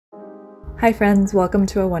Hi friends, welcome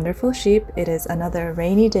to A Wonderful Sheep. It is another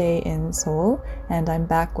rainy day in Seoul, and I'm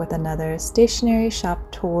back with another stationery shop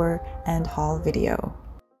tour and haul video.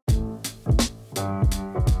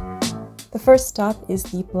 The first stop is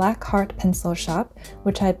the Black Heart Pencil Shop,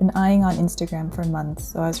 which I've been eyeing on Instagram for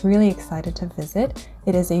months, so I was really excited to visit.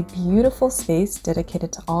 It is a beautiful space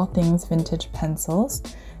dedicated to all things vintage pencils.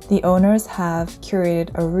 The owners have curated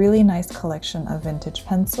a really nice collection of vintage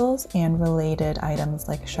pencils and related items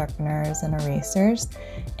like sharpeners and erasers,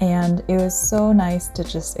 and it was so nice to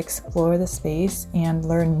just explore the space and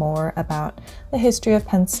learn more about the history of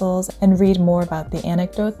pencils and read more about the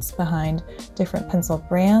anecdotes behind different pencil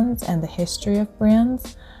brands and the history of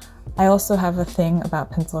brands. I also have a thing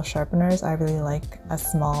about pencil sharpeners. I really like a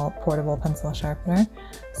small portable pencil sharpener,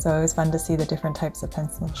 so it was fun to see the different types of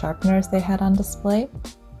pencil sharpeners they had on display.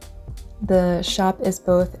 The shop is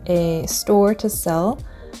both a store to sell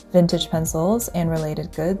vintage pencils and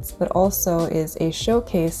related goods, but also is a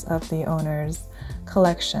showcase of the owner's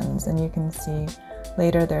collections. And you can see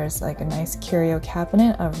later there's like a nice curio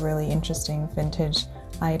cabinet of really interesting vintage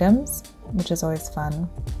items, which is always fun.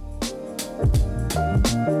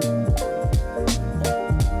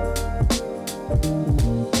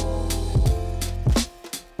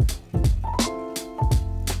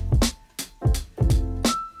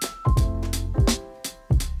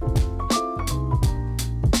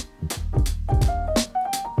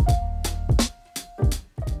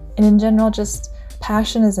 And in general, just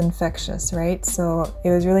passion is infectious, right? So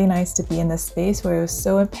it was really nice to be in this space where it was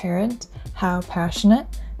so apparent how passionate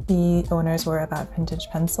the owners were about vintage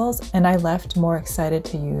pencils, and I left more excited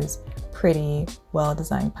to use pretty,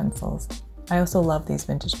 well-designed pencils. I also love these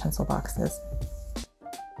vintage pencil boxes.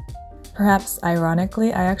 Perhaps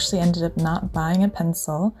ironically, I actually ended up not buying a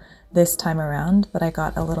pencil this time around, but I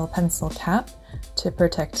got a little pencil cap to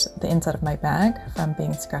protect the inside of my bag from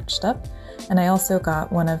being scratched up. And I also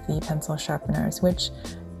got one of the pencil sharpeners, which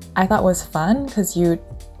I thought was fun because you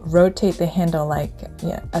rotate the handle like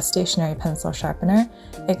a stationary pencil sharpener,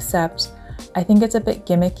 except I think it's a bit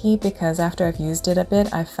gimmicky because after I've used it a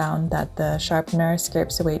bit, I found that the sharpener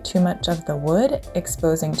scrapes away too much of the wood,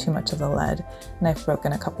 exposing too much of the lead, and I've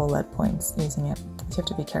broken a couple lead points using it, so you have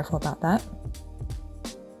to be careful about that.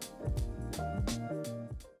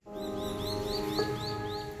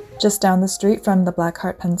 Just down the street from the Black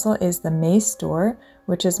Heart Pencil is the May store,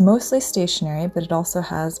 which is mostly stationery, but it also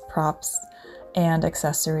has props and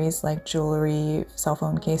accessories like jewelry, cell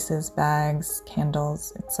phone cases, bags,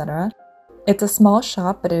 candles, etc. It's a small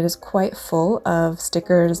shop, but it is quite full of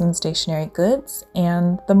stickers and stationery goods,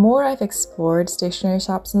 and the more I've explored stationery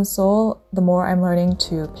shops in Seoul, the more I'm learning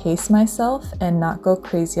to pace myself and not go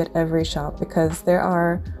crazy at every shop, because there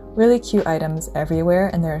are really cute items everywhere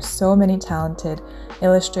and there are so many talented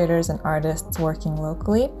illustrators and artists working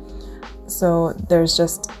locally. So there's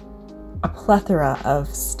just a plethora of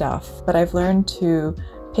stuff, but I've learned to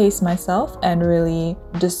pace myself and really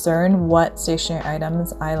discern what stationery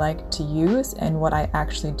items I like to use and what I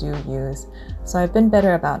actually do use. So I've been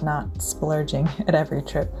better about not splurging at every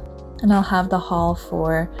trip. And I'll have the haul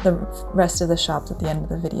for the rest of the shops at the end of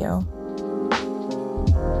the video.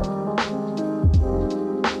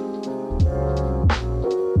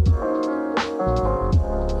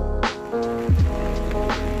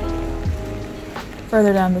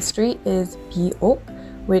 Further down the street is Beok,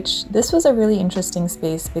 which this was a really interesting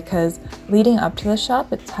space because leading up to the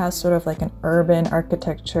shop, it has sort of like an urban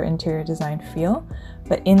architecture interior design feel,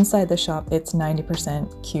 but inside the shop, it's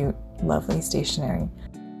 90% cute, lovely stationery.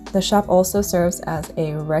 The shop also serves as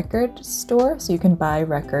a record store, so you can buy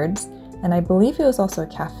records, and I believe it was also a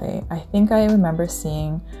cafe. I think I remember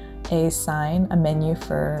seeing a sign, a menu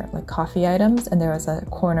for like coffee items, and there was a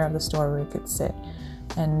corner of the store where you could sit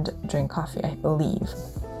and drink coffee, I believe.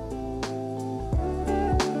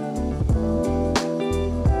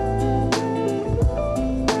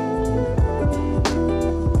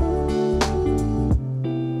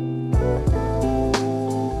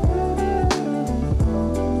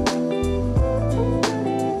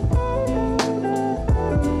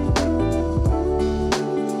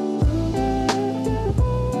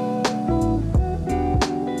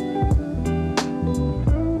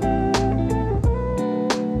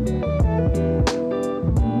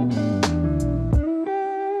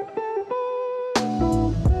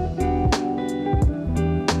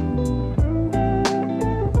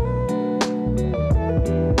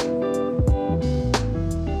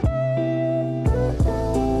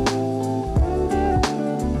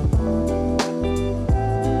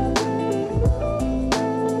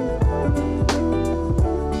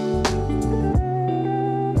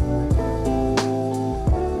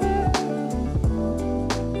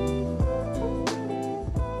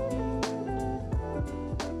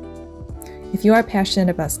 If you are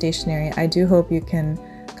passionate about stationery, I do hope you can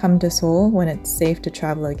come to Seoul when it's safe to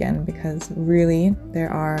travel again, because really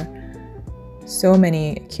there are so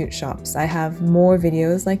many cute shops. I have more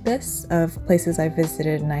videos like this of places I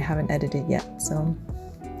visited and I haven't edited yet, so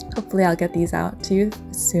hopefully I'll get these out to you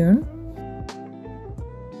soon.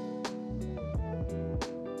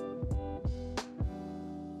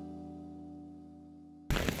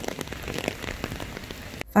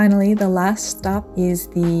 Finally, the last stop is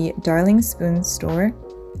the Darlingspoon store.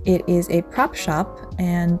 It is a prop shop,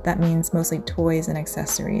 and that means mostly toys and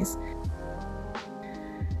accessories.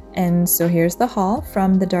 And so here's the haul.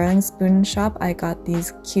 From the Darlingspoon shop, I got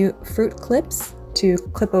these cute fruit clips to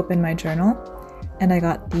clip open my journal. And I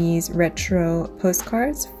got these retro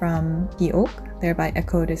postcards from Beok. They're by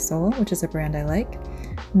Echo de Seoul, which is a brand I like.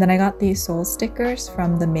 And then I got these Seoul stickers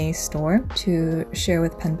from the May store to share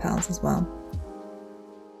with pen pals as well.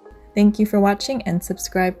 Thank you for watching, and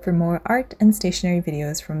subscribe for more art and stationery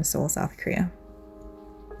videos from Seoul, South Korea.